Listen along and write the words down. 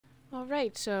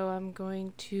Alright, so I'm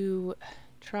going to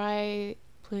try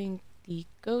playing the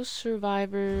Ghost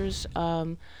Survivors.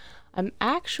 I'm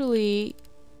actually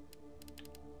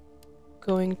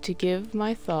going to give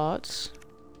my thoughts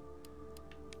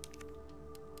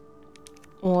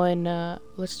on,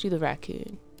 let's do the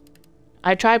raccoon.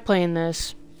 I tried playing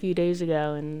this a few days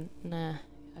ago and, nah,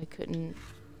 I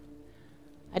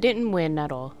didn't win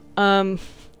at all. But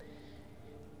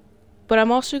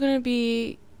I'm also going to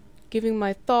be giving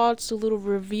my thoughts, a little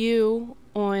review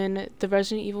on the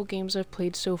Resident Evil games I've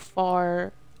played so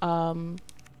far, for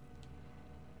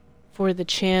the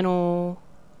channel.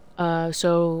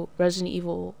 So Resident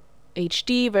Evil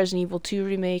HD, Resident Evil 2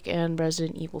 Remake, and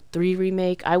Resident Evil 3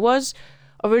 Remake. I was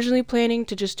originally planning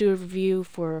to just do a review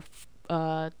for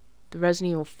the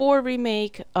Resident Evil 4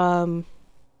 Remake, but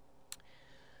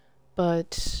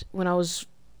when I was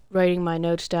writing my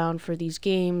notes down for these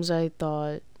games, I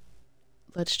thought,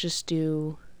 let us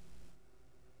do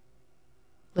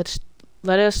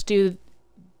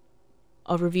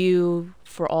a review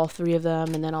for all three of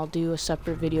them, and then I'll do a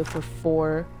separate video for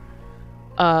 4.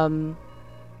 And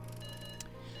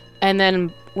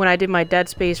then when I did my Dead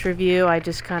Space review, I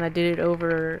just kind of did it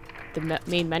over the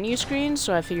main menu screen,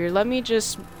 so I figured let me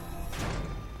just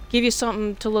give you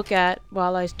something to look at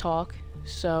while I talk.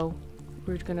 So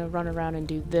we're gonna run around and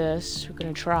do this. We're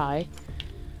gonna try.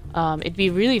 It'd be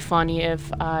really funny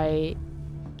if I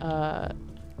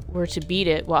were to beat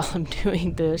it while I'm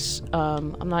doing this.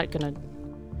 I'm not gonna...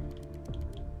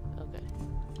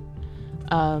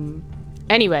 Okay.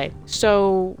 Anyway,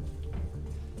 so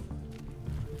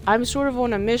I'm sort of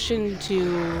on a mission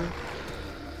to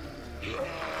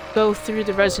go through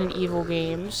the Resident Evil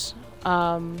games,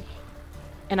 and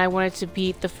I wanted to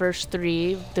beat the first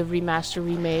 3, the remaster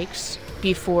remakes,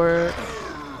 before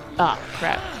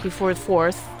before the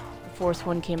fourth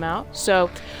one came out. So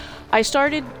I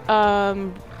started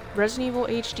Resident Evil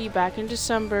HD back in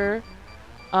December.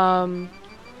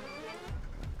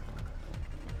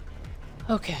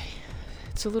 Okay,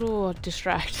 it's a little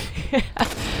distracting.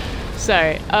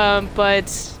 Sorry, but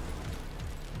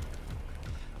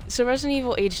so Resident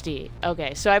Evil HD.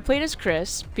 Okay, so I played as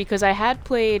Chris because I had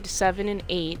played 7 and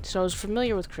 8, so I was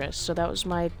familiar with Chris. So that was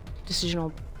my decision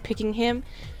on picking him.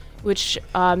 Which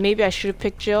maybe I should have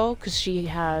picked Jill because she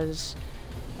has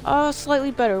slightly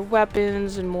better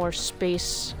weapons and more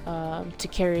space to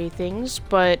carry things.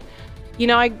 But you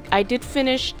know, I did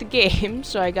finish the game,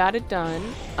 so I got it done.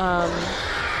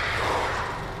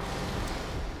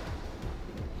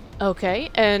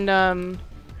 Okay, and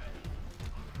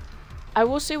I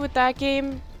will say with that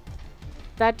game,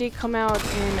 that did come out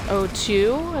in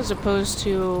 02 as opposed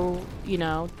to, you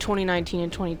know, 2019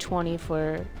 and 2020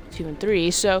 for 2 and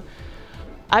 3. So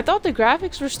I thought the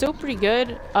graphics were still pretty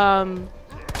good. I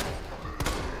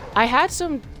had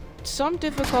some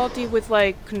difficulty with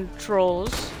like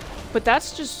controls, but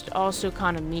that's just also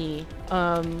kind of me.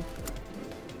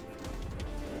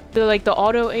 The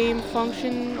auto aim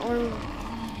function, or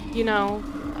you know,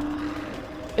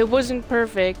 it wasn't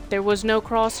perfect. There was no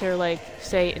crosshair like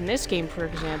say in this game, for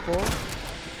example.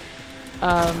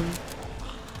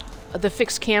 The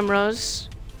fixed cameras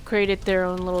created their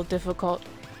own little difficult,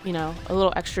 you know, a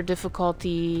little extra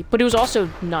difficulty, but it was also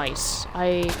nice.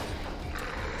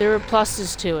 There were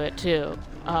pluses to it too.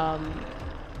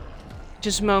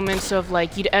 Just moments of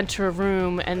like you'd enter a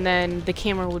room and then the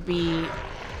camera would be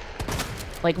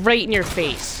like right in your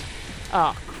face.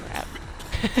 Oh crap.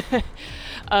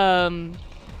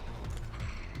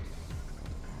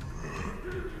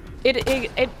 It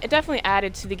definitely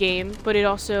added to the game, but it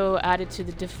also added to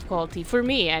the difficulty for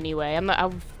me anyway.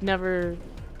 I've never,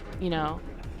 you know,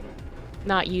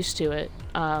 not used to it.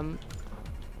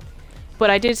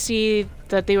 But I did see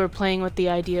that they were playing with the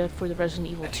idea for the Resident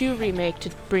Evil 2 remake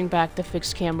to bring back the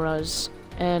fixed cameras,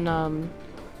 and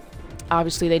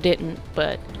obviously they didn't,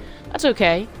 but that's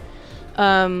okay.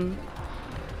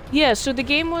 Yeah, so the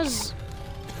game was,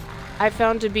 I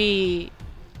found to be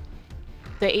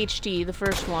the HD, the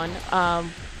first one.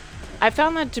 I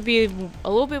found that to be a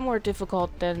little bit more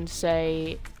difficult than,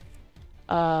 say,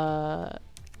 2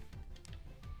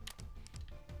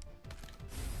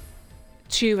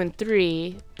 and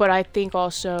 3, but I think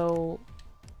also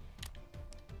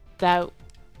that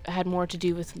had more to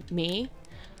do with me.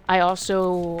 I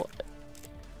also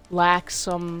lack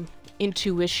some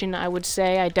intuition, I would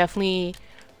say. I definitely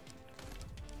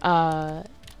I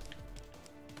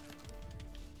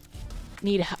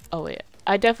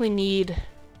definitely need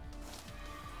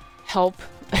help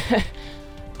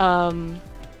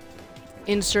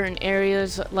in certain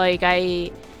areas. Like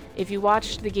if you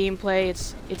watch the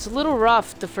gameplay, it's a little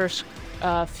rough the first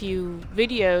few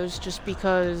videos just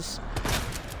because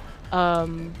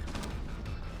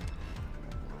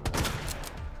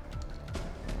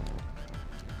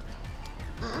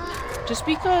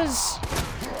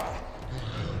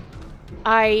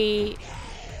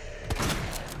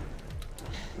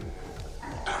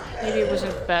maybe it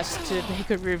wasn't best to make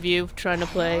a review trying to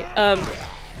play.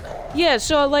 Yeah,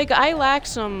 so like I lack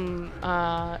some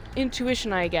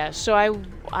intuition, I guess. So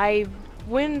I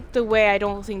went the way I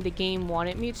don't think the game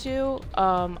wanted me to.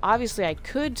 Obviously I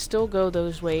could still go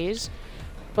those ways,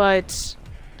 but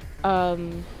I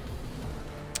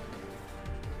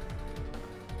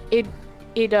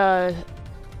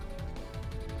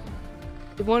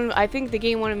think the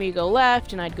game wanted me to go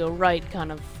left and I'd go right,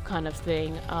 kind of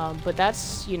thing. But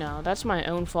that's, you know, that's my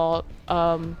own fault.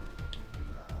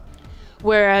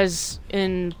 Whereas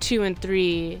in 2 and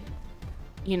 3,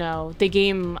 you know, the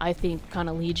game I think kind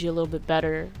of leads you a little bit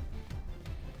better.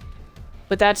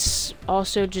 But that's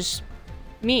also just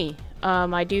me.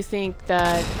 I do think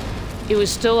that it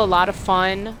was still a lot of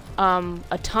fun.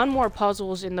 A ton more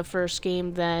puzzles in the first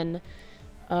game than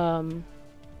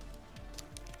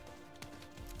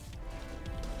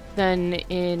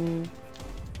in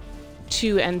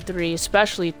 2 and 3,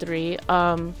 especially 3.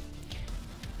 The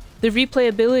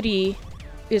replayability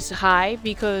is high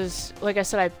because, like I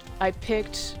said, I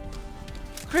picked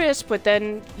Chris, but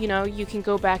then, you know, you can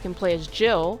go back and play as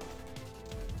Jill.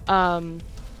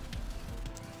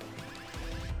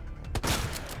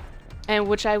 And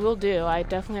which I will do. I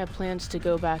definitely have plans to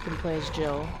go back and play as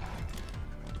Jill.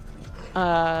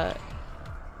 Like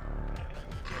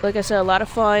I said, a lot of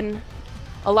fun.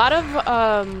 A lot of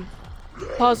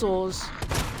puzzles.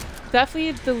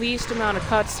 Definitely the least amount of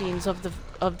cutscenes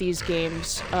of these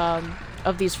games,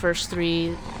 of these first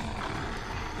 3.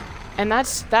 And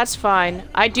that's fine.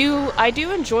 I do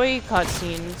enjoy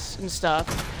cutscenes and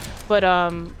stuff, but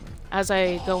as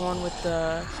I go on with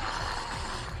the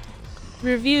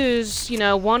reviews, you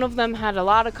know, one of them had a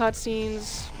lot of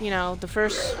cutscenes. You know, the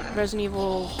first Resident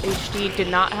Evil HD did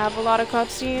not have a lot of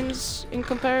cutscenes in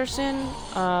comparison.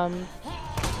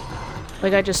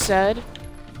 Like I just said,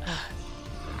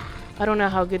 I don't know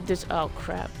how good this. Oh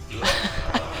crap.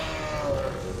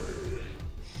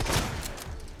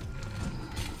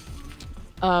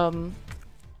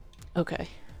 Okay.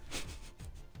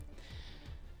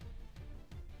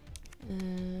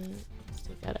 Let's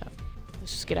take that out.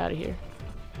 Let's just get out of here.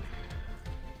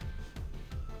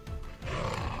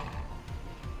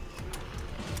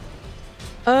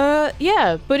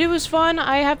 Yeah, but it was fun.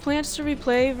 I have plans to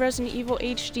replay Resident Evil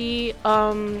HD.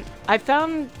 I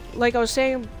found, like I was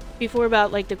saying before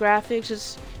about like the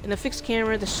graphics and the fixed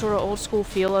camera, the sort of old school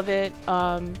feel of it.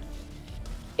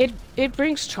 It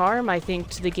brings charm, I think,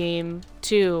 to the game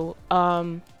too.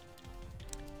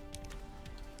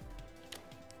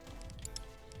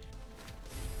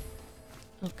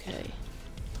 Okay.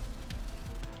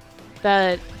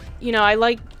 That, you know, I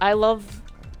love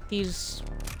these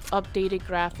updated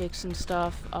graphics and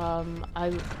stuff.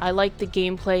 I like the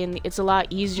gameplay, and it's a lot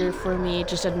easier for me,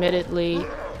 just admittedly.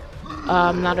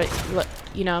 I'm not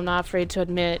afraid to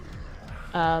admit.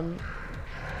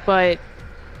 But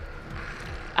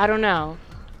I don't know.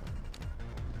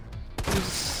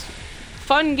 It's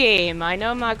fun game. I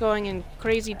know I'm not going in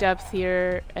crazy depth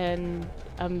here, and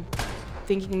I'm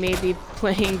thinking maybe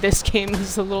playing this game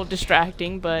is a little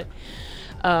distracting, but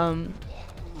it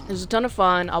was a ton of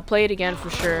fun. I'll play it again for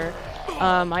sure.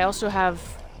 I also have,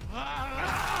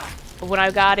 when I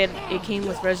got it, it came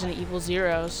with Resident Evil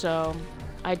 0, so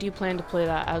I do plan to play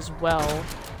that as well.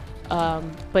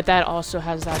 But that also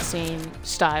has that same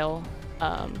style.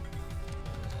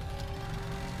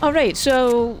 Alright,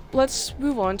 so let's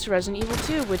move on to Resident Evil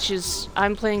 2, which is,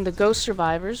 I'm playing the Ghost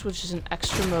Survivors, which is an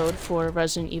extra mode for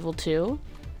Resident Evil 2.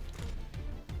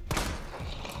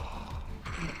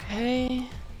 Okay.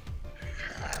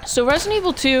 So Resident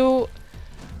Evil 2,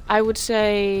 I would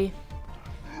say...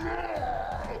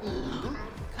 God.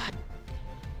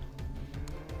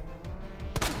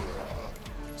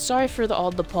 Sorry for all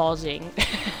the pausing.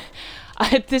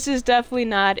 This is definitely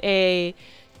not a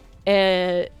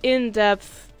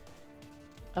in-depth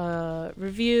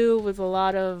review with a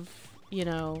lot of, you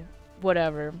know,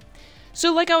 whatever.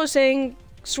 So like I was saying,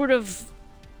 sort of,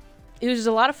 it was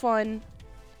a lot of fun.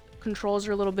 Controls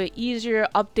are a little bit easier,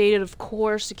 updated, of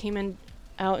course. It came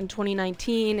out in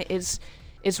 2019. It's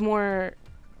more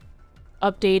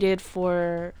updated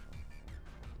for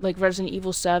like Resident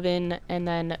Evil 7 and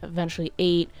then eventually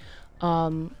 8.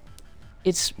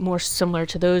 It's more similar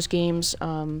to those games.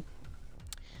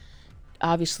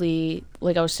 Obviously,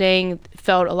 like I was saying, it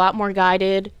felt a lot more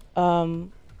guided. I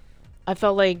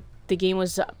felt like the game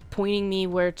was pointing me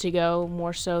where to go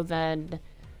more so than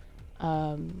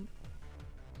I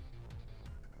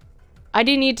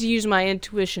didn't need to use my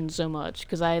intuition so much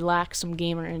because I lack some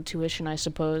gamer intuition, I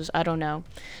suppose. I don't know.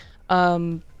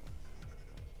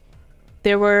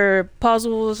 There were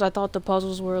puzzles. I thought the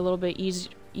puzzles were a little bit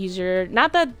easier.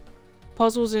 Not that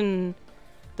puzzles in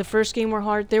the first game were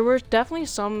hard. There were definitely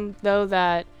some, though,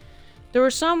 that... There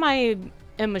were some I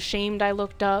am ashamed I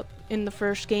looked up in the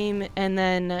first game, and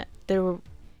then there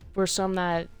were some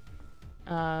that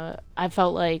I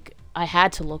felt like I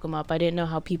had to look them up. I didn't know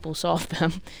how people solved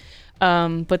them.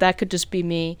 But that could just be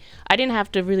me. I didn't have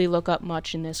to really look up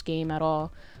much in this game at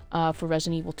all for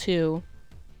Resident Evil 2.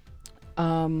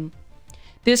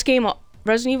 This game,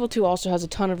 Resident Evil 2, also has a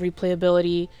ton of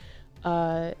replayability.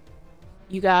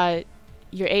 You got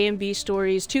your A and B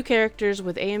stories, 2 characters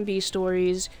with A and B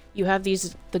stories. You have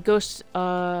the ghost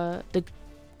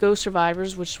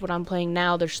survivors, which is what I'm playing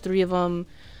now. There's 3 of them.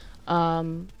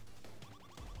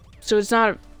 So it's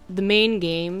not the main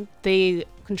game. They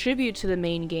contribute to the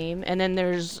main game, and then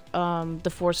there's the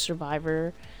 4th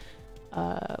survivor,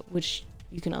 which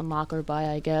you can unlock or buy,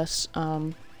 I guess.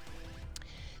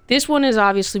 This one is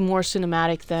obviously more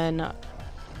cinematic than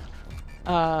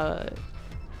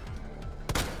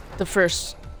the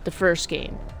first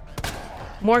game.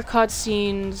 More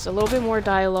cutscenes, a little bit more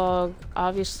dialogue.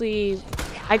 Obviously,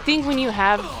 I think when you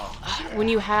have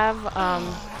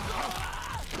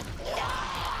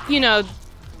you know.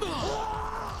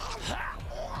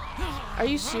 Are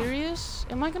you serious?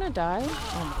 Am I gonna die?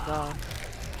 Oh my god.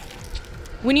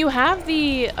 When you have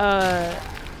the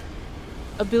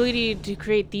ability to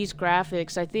create these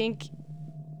graphics, I think,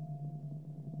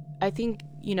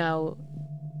 you know,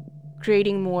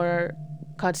 creating more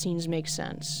cutscenes makes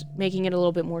sense. Making it a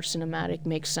little bit more cinematic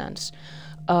makes sense.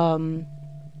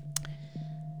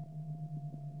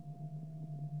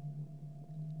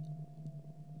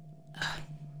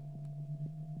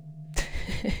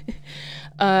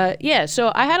 Yeah,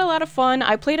 so I had a lot of fun.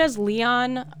 I played as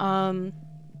Leon.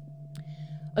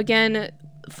 Again,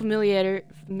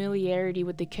 familiarity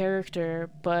with the character,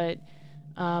 but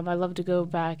I love to go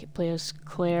back and play as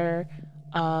Claire.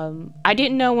 I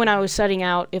didn't know when I was setting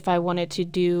out if I wanted to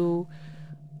do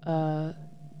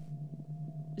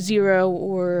Zero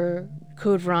or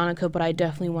Code Veronica, but I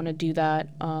definitely want to do that.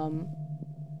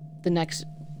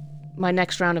 My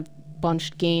next round of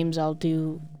bunched games, I'll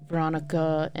do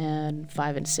Veronica and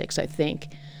 5 and 6, I think.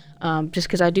 Just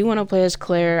because I do want to play as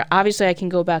Claire. Obviously, I can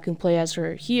go back and play as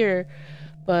her here,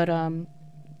 but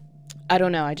I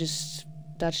don't know.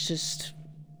 That's just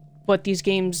what these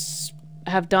games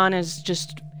have done. Is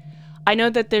just, I know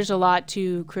that there's a lot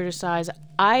to criticize.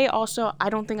 I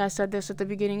don't think I said this at the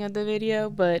beginning of the video,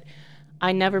 but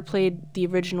I never played the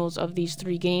originals of these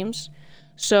 3 games,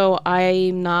 so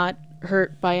I'm not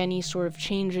hurt by any sort of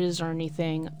changes or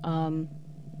anything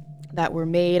that were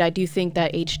made. I do think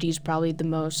that HD is probably the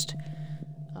most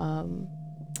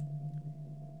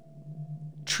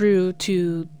true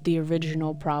to the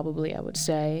original, probably, I would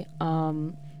say.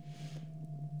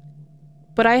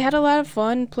 But I had a lot of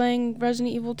fun playing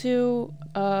Resident Evil 2.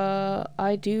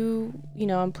 I do, you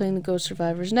know, I'm playing the Ghost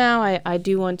Survivors now. I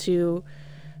do want to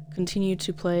continue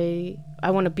to play.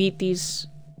 I want to beat these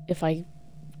if I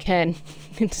can.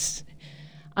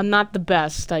 I'm not the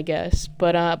best, I guess,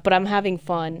 but I'm having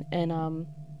fun, and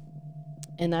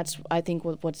that's, I think,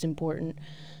 what's important.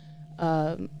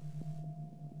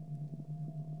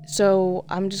 So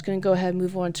I'm just gonna go ahead and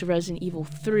move on to Resident Evil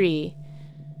 3.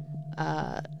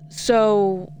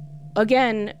 So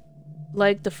again,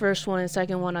 like the first one and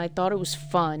second one, I thought it was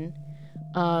fun.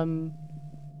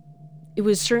 It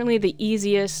was certainly the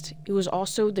easiest. It was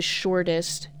also the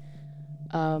shortest.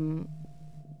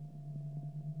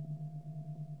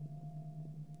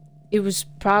 It's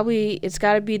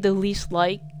gotta be the least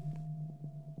liked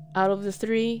out of the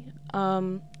 3,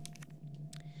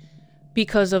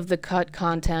 because of the cut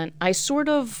content. I sort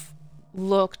of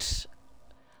looked,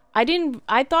 I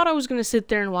thought I was gonna sit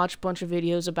there and watch a bunch of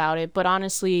videos about it, but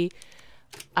honestly,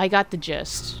 I got the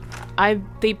gist.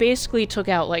 They basically took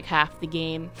out like half the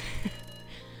game,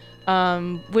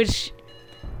 which,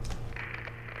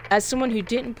 as someone who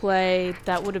didn't play,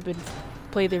 that would have been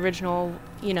play the original,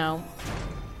 you know,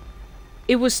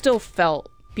 it was still felt,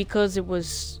 because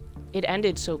it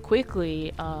ended so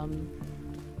quickly.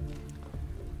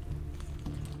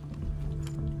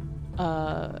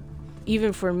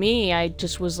 Even for me, I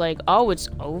just was like, oh, it's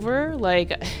over?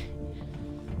 Like,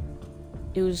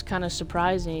 it was kind of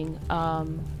surprising,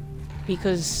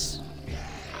 because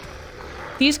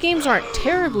these games aren't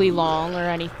terribly long or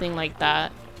anything like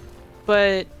that,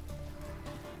 but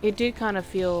it did kind of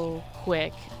feel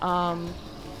quick.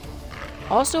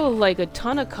 Also, like, a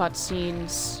ton of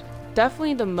cutscenes.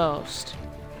 Definitely the most.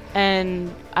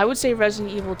 And I would say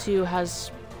Resident Evil 2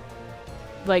 has,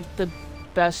 like, the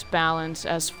best balance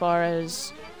as far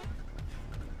as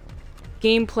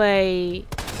gameplay,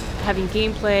 having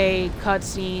gameplay,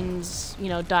 cutscenes, you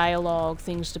know, dialogue,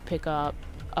 things to pick up.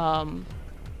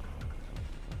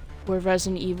 Where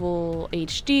Resident Evil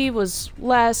HD was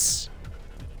less,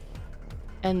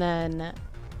 and then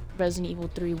Resident Evil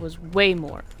 3 was way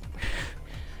more.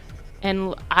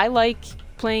 And I like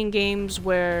playing games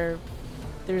where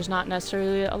there's not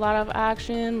necessarily a lot of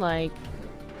action, like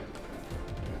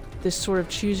this sort of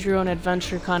choose your own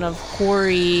adventure kind of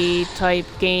quarry type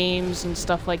games and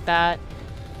stuff like that.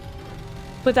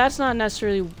 But that's not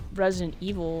necessarily Resident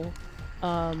Evil,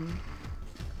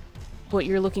 what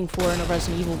you're looking for in a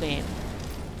Resident Evil game.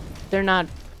 They're not,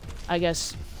 I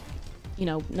guess, you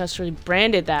know, necessarily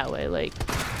branded that way, like...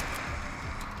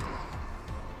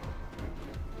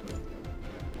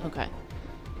 Okay.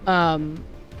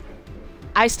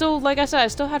 I still, like I said, I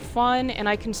still had fun, and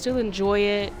I can still enjoy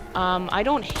it. I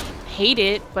don't hate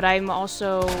it, but I'm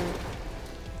also...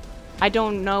 I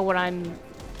don't know what I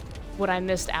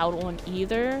missed out on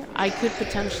either. I could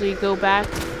potentially go back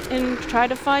and try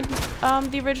to find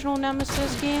the original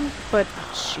Nemesis game, but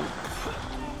shoot.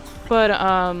 But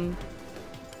I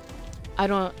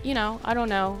don't, you know, I don't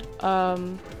know.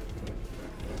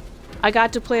 I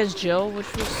got to play as Jill, which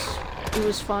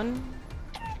was fun.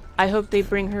 I hope they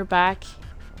bring her back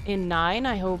in 9.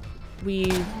 I hope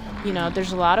we, you know,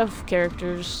 there's a lot of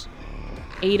characters,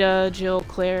 Ada, Jill,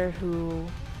 Claire, who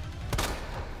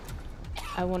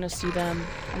I want to see them.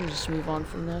 I'm gonna just move on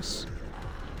from this.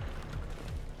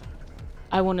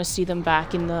 I want to see them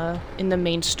back in the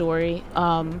main story.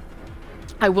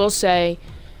 I will say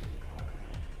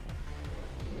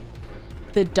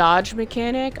the dodge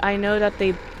mechanic, I know that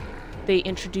they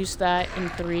introduced that in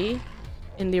 3,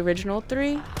 in the original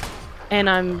 3, and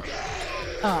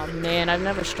oh man, I've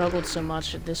never struggled so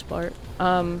much at this part.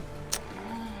 I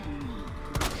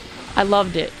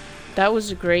loved it. That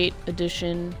was a great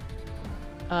addition.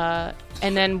 And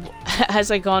then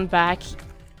as I gone back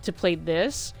to play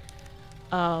this,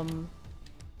 I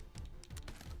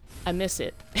miss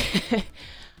it.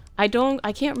 I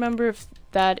can't remember if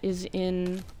that is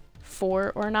in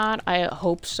 4 or not. I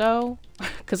hope so,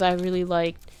 because I really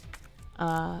liked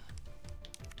that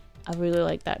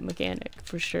mechanic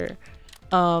for sure.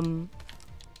 I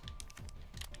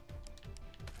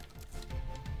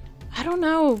don't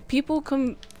know, people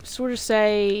sort of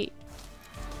say,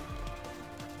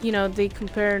 you know, they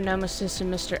compare Nemesis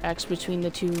and Mr. X between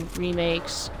the 2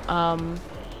 remakes. I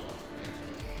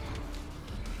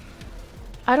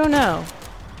don't know.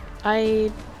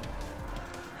 I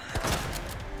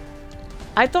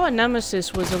thought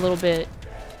Nemesis was a little bit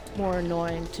more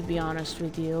annoying, to be honest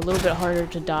with you. A little bit harder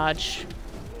to dodge.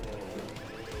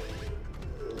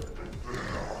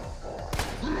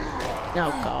 Oh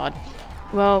god.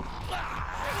 Well,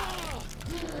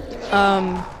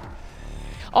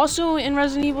 also in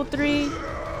Resident Evil 3,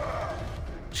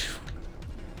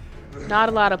 not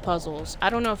a lot of puzzles. I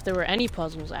don't know if there were any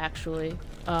puzzles, actually.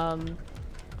 And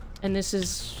this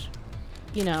is,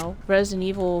 you know, Resident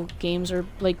Evil games are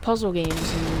like puzzle games,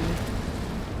 and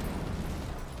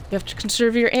you have to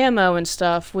conserve your ammo and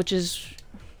stuff, which is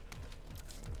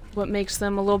what makes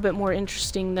them a little bit more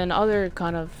interesting than other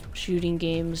kind of shooting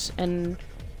games. And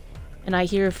I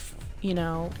hear, you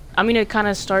know, I mean, it kind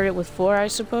of started with 4, I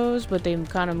suppose, but they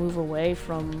kind of move away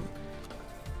from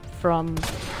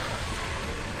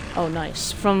oh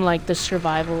nice, from like the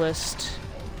survivalist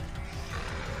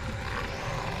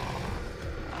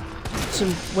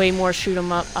to way more shoot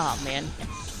 'em up. Oh man.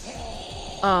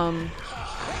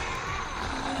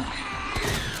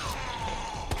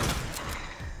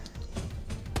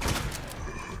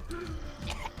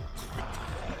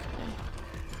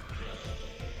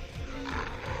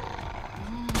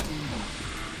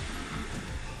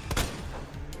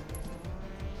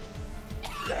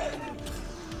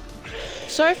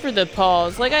 Sorry for the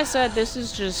pause. Like I said, this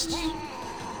is just...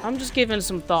 I'm just giving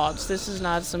some thoughts. This is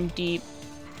not some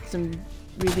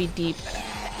really deep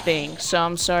thing. So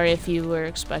I'm sorry if you were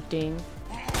expecting...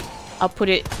 I'll put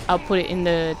it in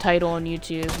the title on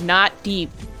YouTube. Not deep.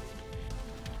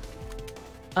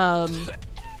 I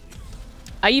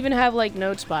even have like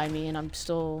notes by me, and I'm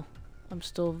still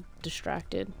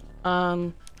distracted.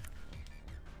 Oh,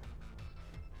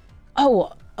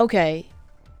 okay.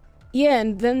 Yeah,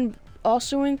 and then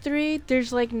also in 3,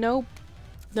 there's like no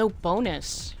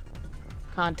bonus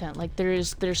content. Like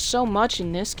there's so much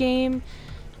in this game.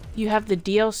 You have the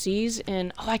DLCs,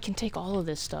 and oh, I can take all of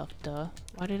this stuff. Duh.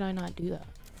 Why did I not do that?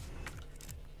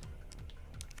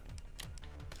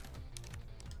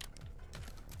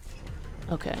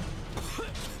 Okay.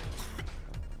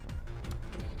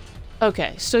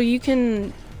 Okay, so you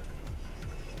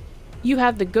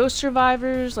have the ghost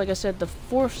survivors, like I said, the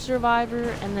fourth survivor,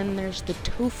 and then there's the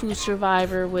tofu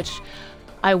survivor, which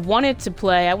I wanted to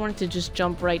play. I wanted to just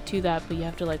jump right to that, but you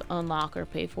have to like unlock or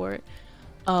pay for it.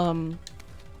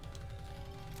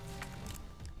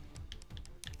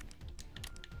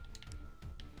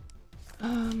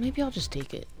 Maybe I'll just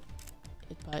take it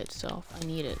by itself. I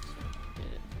need it.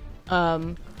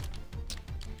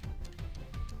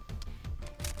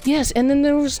 Yes, and then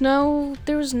there was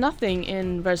nothing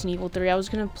in Resident Evil 3. I was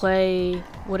gonna play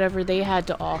whatever they had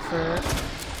to offer.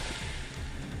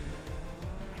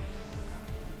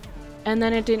 And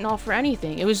then it didn't offer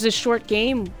anything. It was this short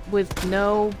game with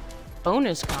no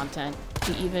bonus content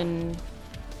to even...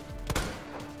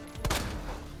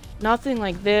 Nothing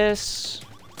like this.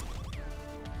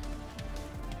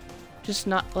 Just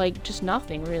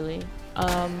nothing really.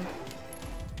 Oh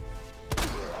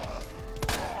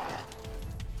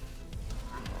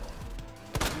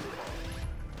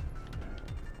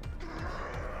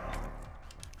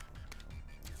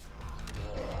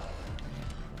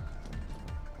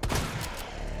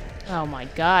my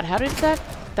god, how did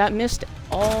that missed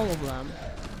all of them.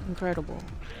 Incredible.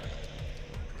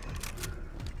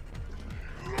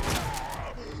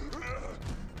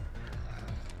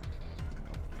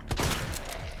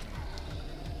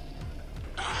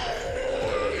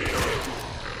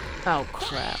 Oh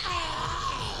crap.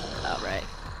 Alright.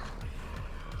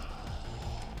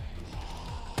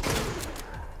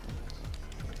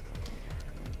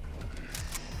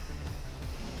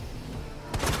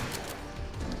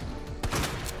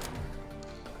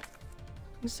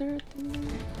 Is there a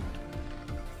thing?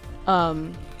 Yeah,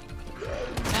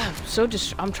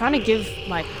 I'm trying to give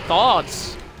my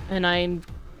thoughts, and I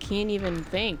can't even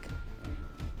think.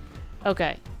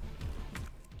 Okay.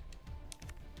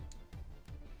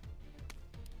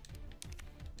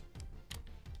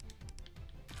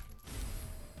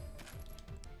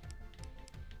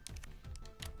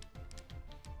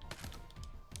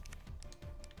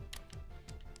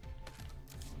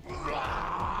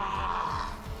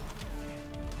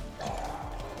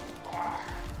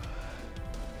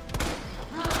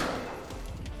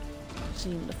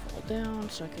 Seem to fall down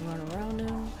so I can run around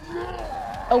him.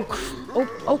 Oh.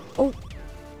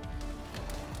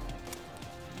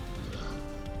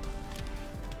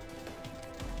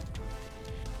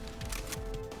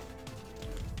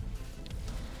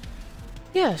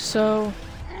 Yeah, so...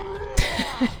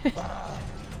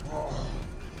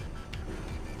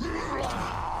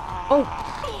 Oh!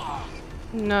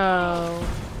 No.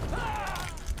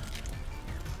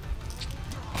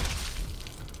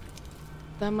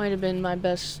 That might have been my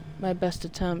best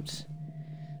attempt.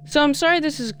 So I'm sorry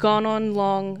this has gone on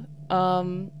long.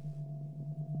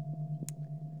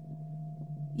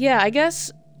 Yeah, I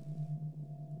guess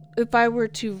if I were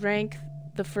to rank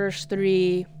the first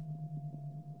three,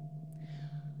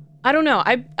 I don't know.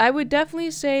 I would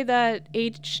definitely say that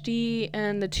HD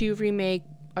and the 2 remake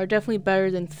are definitely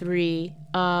better than 3.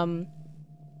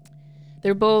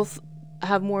 They're both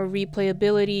have more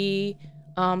replayability.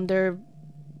 They're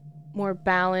more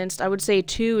balanced. I would say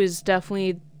 2 is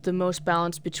definitely the most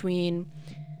balanced between,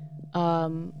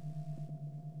 you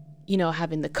know,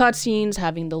 having the cutscenes,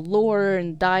 having the lore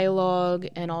and dialogue,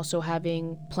 and also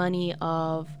having plenty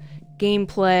of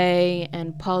gameplay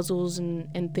and puzzles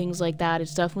and things like that.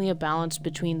 It's definitely a balance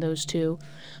between those two.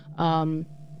 But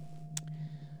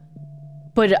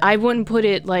I wouldn't put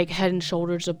it like head and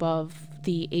shoulders above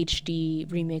the HD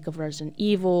remake of Resident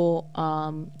Evil.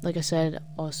 Like I said,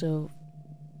 also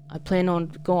I plan on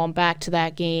going back to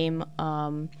that game,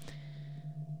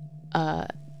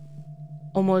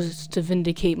 almost to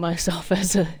vindicate myself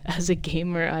as a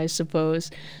gamer, I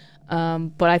suppose.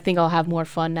 But I think I'll have more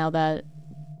fun now that,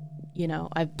 you know,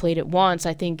 I've played it once.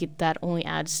 I think that only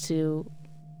adds to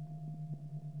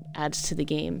the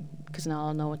game, because now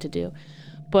I'll know what to do.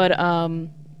 But I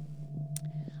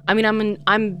mean,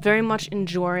 I'm very much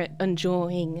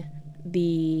enjoying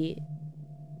the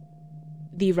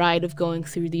ride of going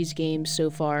through these games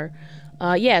so far.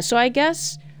 Yeah, so I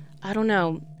guess, I don't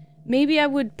know, maybe I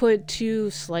would put 2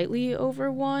 slightly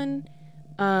over 1,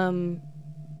 and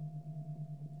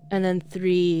then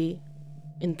 3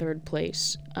 in 3rd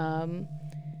place.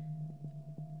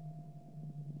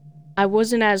 I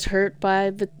wasn't as hurt by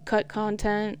the cut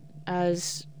content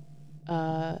as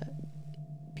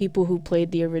people who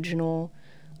played the original,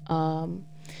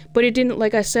 but it didn't,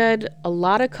 like I said, a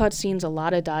lot of cutscenes, a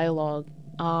lot of dialogue.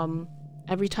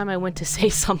 Every time I went to say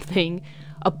something,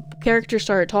 a character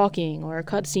started talking or a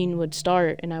cutscene would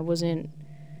start and I wasn't,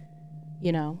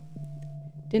 you know,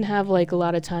 didn't have like a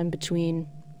lot of time between.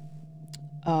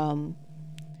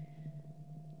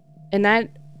 And that,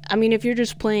 I mean, if you're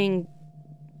just playing,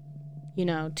 you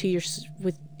know,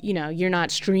 you're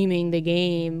not streaming the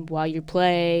game while you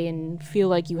play and feel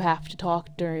like you have to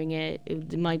talk during it,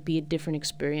 it might be a different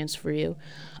experience for you.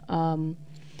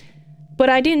 But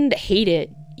I didn't hate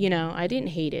it, you know, I didn't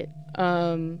hate it.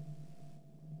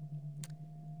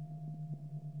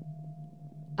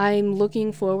 I'm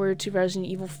looking forward to Resident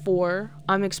Evil 4.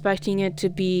 I'm expecting it to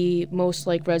be most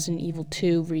like Resident Evil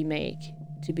 2 remake,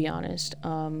 to be honest.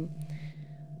 Going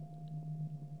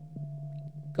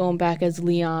back as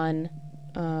Leon,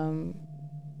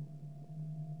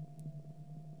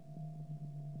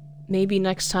 maybe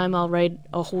next time I'll write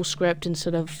a whole script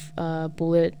instead of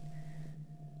bullet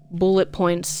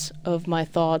points of my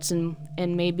thoughts, and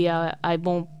maybe I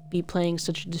won't be playing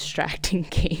such a distracting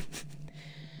game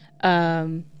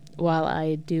while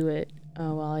I do it,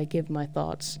 while I give my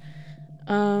thoughts.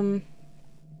 I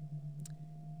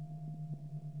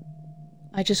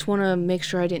just want to make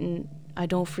sure I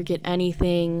don't forget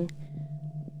anything.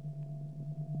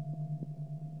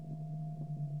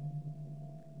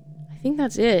 I think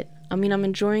that's it. I mean, I'm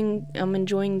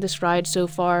enjoying this ride so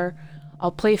far.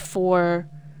 I'll play 4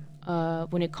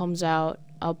 when it comes out.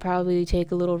 I'll probably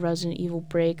take a little Resident Evil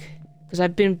break because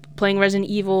I've been playing Resident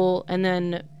Evil and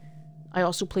then I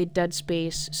also played Dead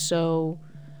Space, so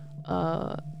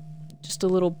just a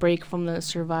little break from the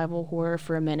survival horror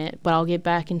for a minute, but I'll get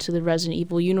back into the Resident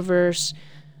Evil universe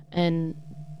and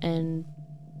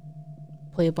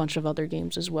play a bunch of other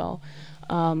games as well.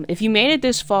 If you made it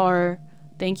this far,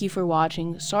 thank you for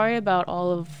watching. Sorry about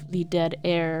all of the dead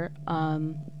air.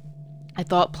 I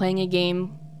thought playing a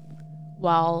game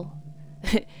while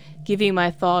giving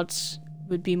my thoughts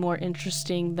would be more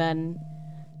interesting than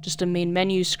just a main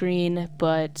menu screen,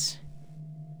 but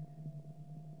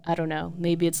I don't know,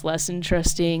 maybe it's less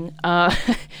interesting to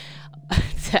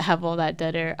have all that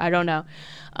dead air. I don't know.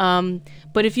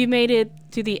 But if you made it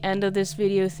to the end of this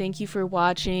video, thank you for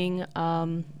watching.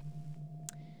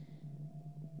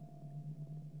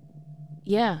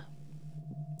 Yeah,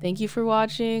 thank you for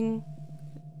watching.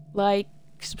 Like,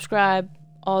 subscribe,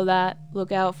 all that.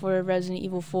 Look out for Resident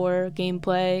Evil 4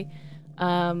 gameplay.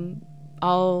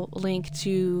 I'll link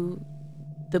to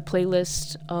the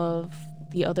playlist of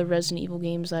the other Resident Evil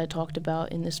games that I talked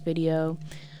about in this video.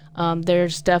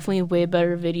 There's definitely way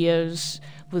better videos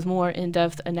with more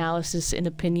in-depth analysis and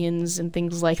opinions and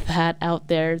things like that out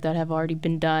there that have already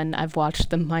been done. I've watched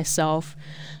them myself.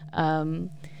 But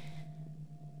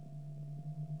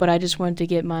I just wanted to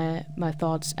get my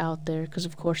thoughts out there because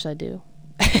of course I do.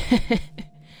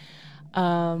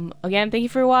 Again, thank you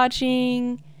for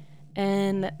watching,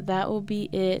 and that will be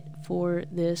it for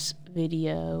this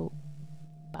video.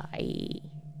 Bye.